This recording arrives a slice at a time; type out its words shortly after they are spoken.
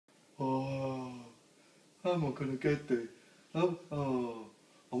How am I gonna get there? Oh,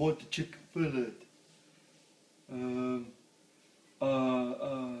 I want the chicken fillet. How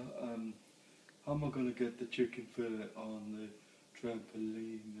am I gonna get the chicken fillet on the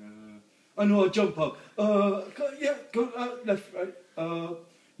trampoline? I know, I jump up. Yeah, go left, right.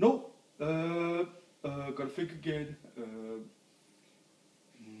 No. Gotta think again.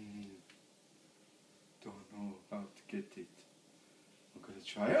 Don't know how to get it. I'm gonna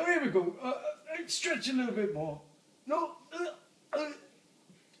try. Oh, here we go. Stretch a little bit more. No.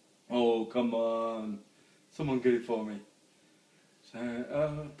 Oh, come on. Someone get it for me. So,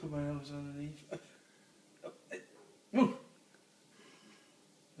 put my elbows underneath. Move.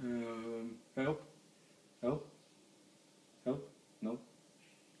 Help. Help. Help. No.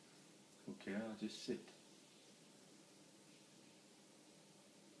 Okay, I'll just sit.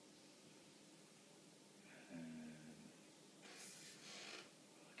 I'll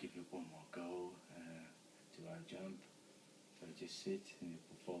give you one more go. Do I jump? Do I just sit and it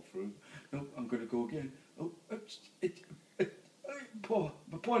will fall through? No, I'm going to go again. Oh, poor.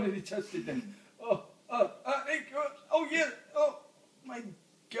 My paw nearly touched it then. Oh, yeah. Oh, my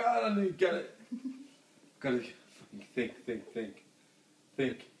God, I didn't get it. Gotta think.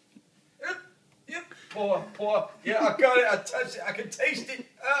 Yep, paw. Yeah, I got it. I touched it. I can taste it.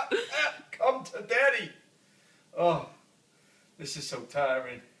 Come to daddy. Oh, this is so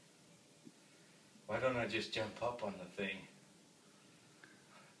tiring. Why don't I just jump up on the thing?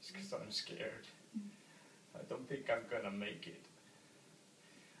 It's because I'm scared. I don't think I'm gonna make it.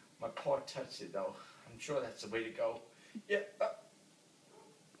 My paw touched it though. I'm sure that's the way to go. Yeah.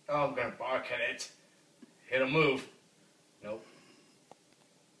 Oh, I'm gonna bark at it. It'll move. Nope.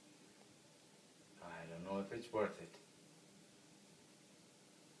 I don't know if it's worth it.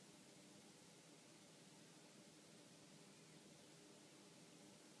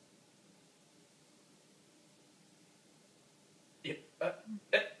 Yeah.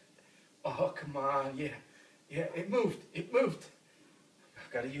 Oh, come on. Yeah, it moved.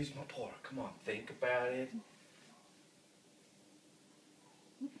 I've got to use my paw. Come on, think about it.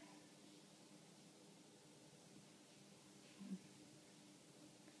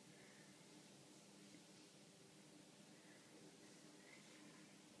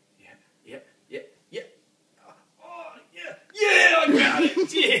 Yeah. Oh, yeah. Yeah, I got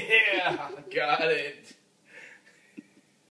it. Yeah, I got it.